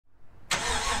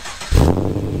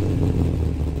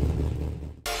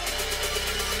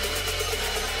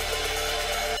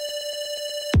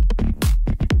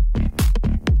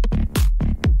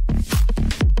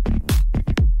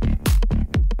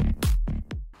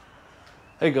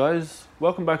Hey guys,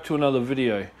 welcome back to another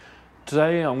video.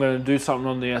 Today I'm going to do something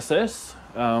on the SS.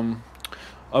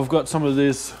 I've got some of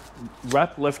this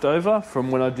wrap left over from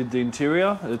when I did the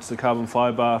interior. It's the carbon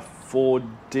fibre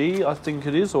 4D, I think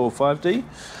it is, or 5D.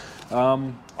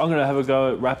 I'm going to have a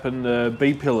go at wrapping the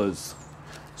B pillars.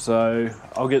 So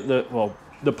I'll get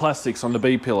the plastics on the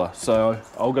B pillar. So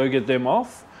I'll go get them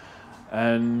off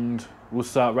and we'll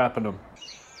start wrapping them.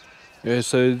 Yeah,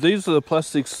 so these are the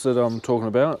plastics that I'm talking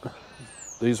about.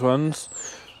 These ones.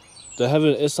 They have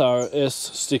an SRS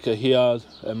sticker here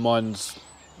and mine's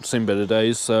seen better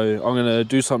days. So I'm going to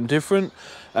do something different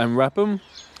and wrap them.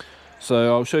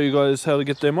 So I'll show you guys how to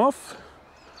get them off.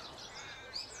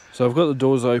 So I've got the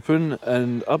doors open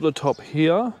and up the top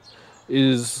here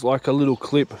is like a little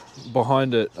clip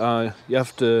behind it. You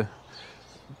have to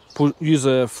use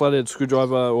a flathead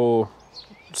screwdriver or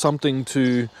something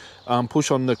to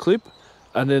push on the clip,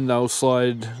 and then they'll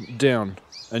slide down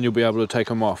and you'll be able to take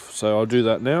them off. So I'll do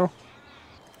that now.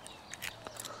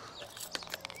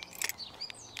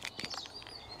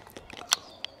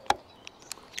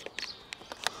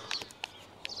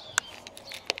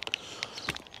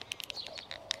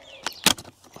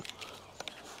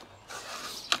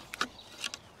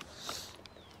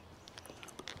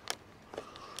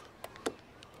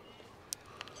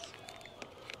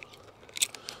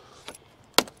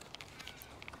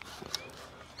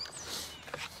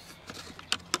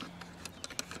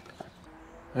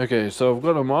 Okay, so I've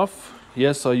got them off.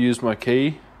 Yes, I used my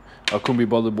key. I couldn't be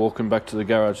bothered walking back to the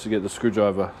garage to get the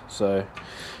screwdriver. So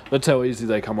that's how easy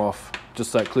they come off.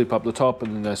 Just that clip up the top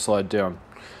and then they slide down.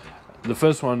 The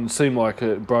first one seemed like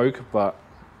it broke, but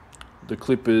the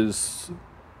clip is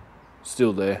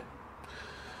still there.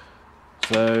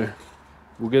 So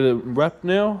we'll get it wrapped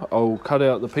now. I'll cut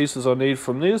out the pieces I need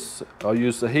from this. I'll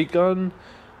use the heat gun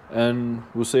and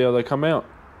we'll see how they come out.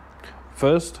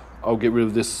 First, I'll get rid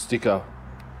of this sticker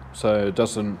so it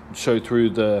doesn't show through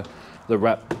the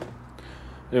wrap.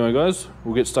 Anyway guys,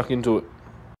 we'll get stuck into it.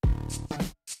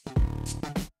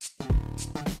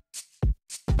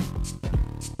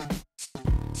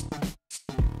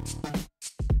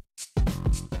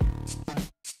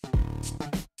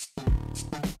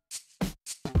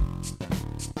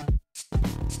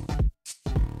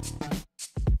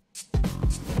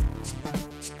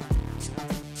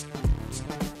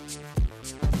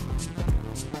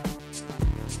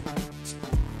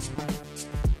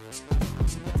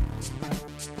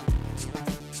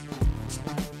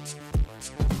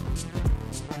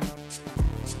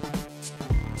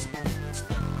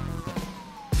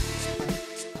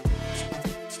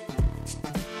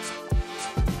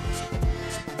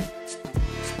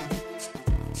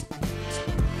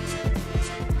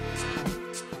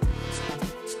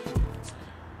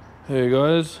 Hey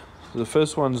guys, the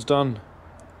first one's done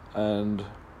and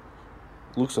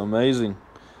looks amazing.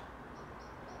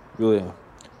 Really,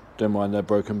 don't mind that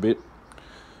broken bit.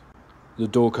 The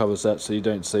door covers that so you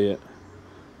don't see it.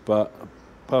 But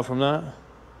apart from that,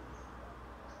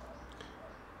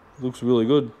 looks really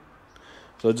good.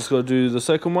 So I just got to do the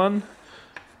second one.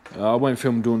 I won't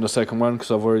film doing the second one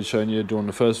because I've already shown you doing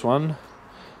the first one.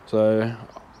 So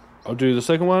I'll do the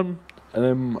second one and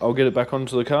then I'll get it back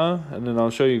onto the car and then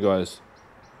I'll show you guys.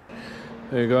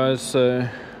 Hey guys, so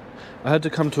I had to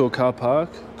come to a car park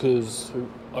because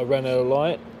I ran out of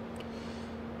light,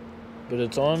 but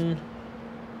it's on.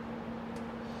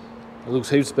 It looks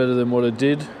heaps better than what it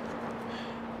did.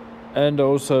 And I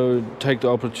also take the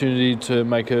opportunity to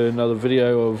make another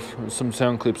video of some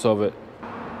sound clips of it.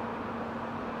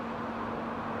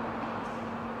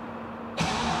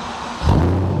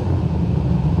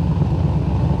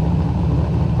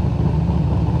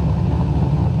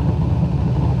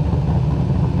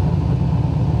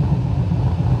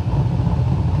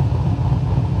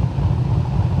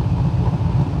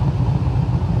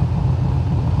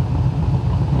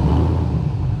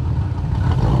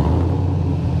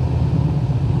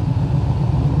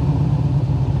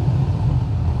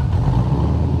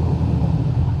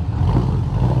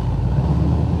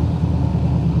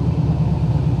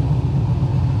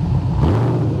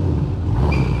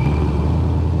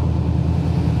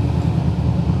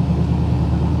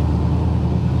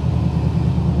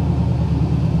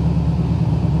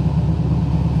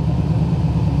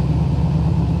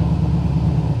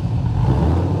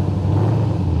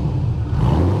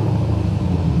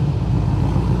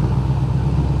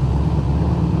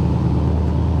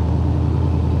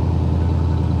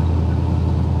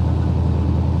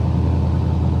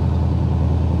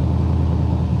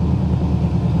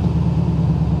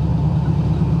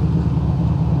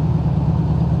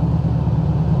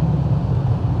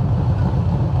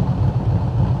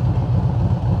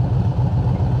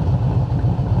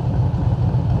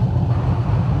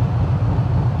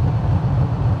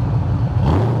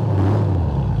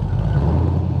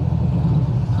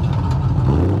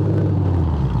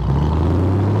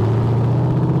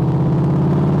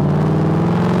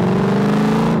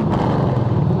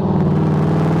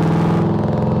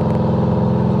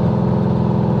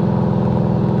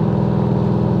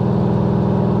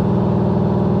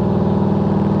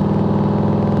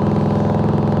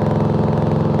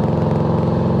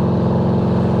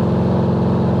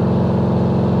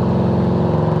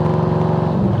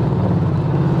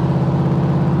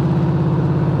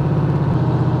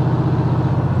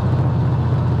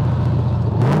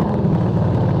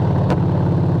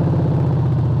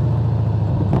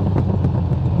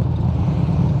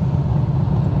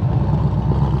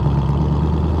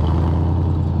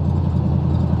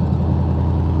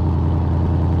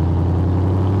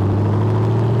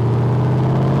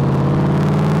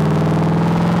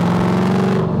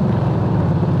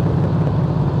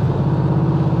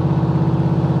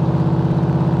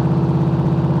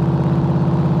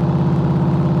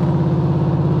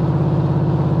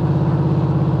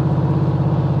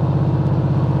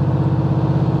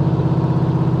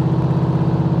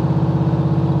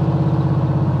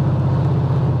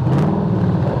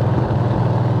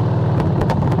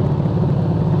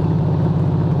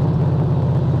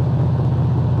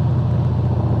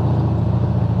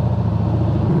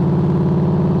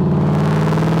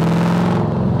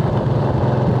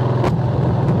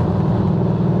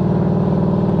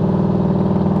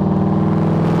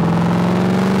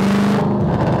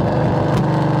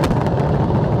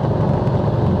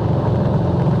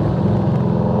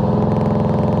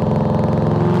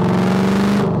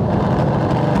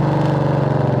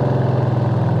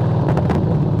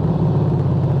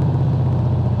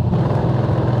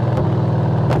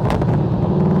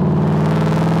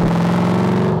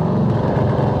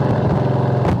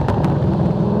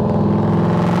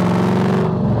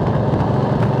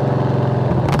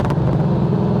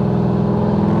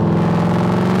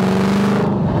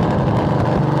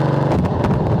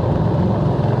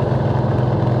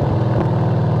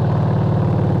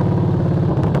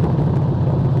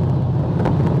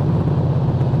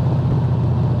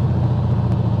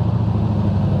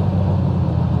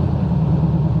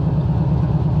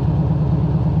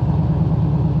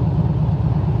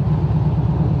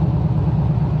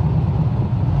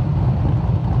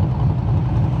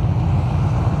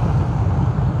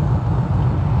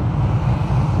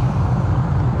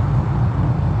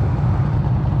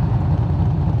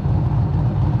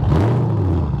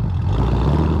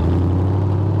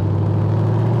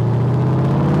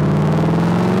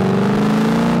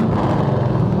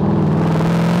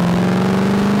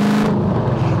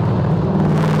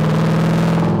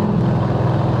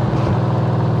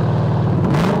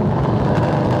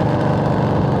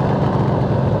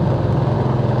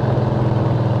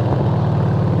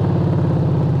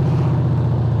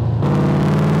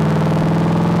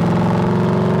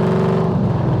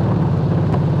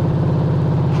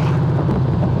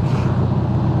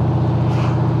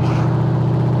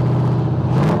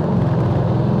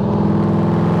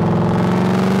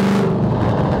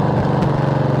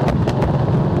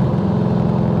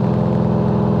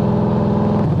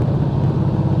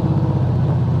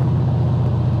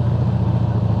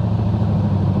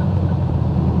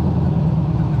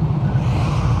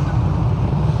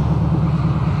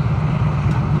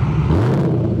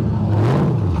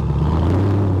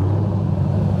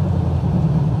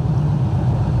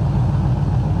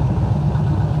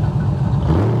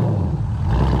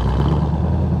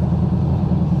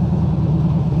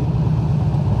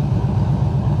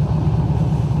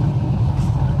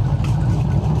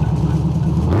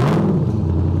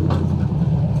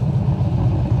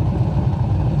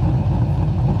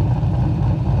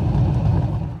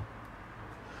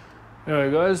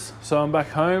 guys, so I'm back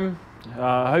home.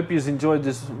 I hope you enjoyed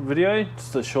this video.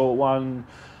 Just a short one,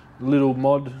 little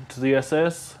mod to the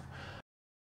SS.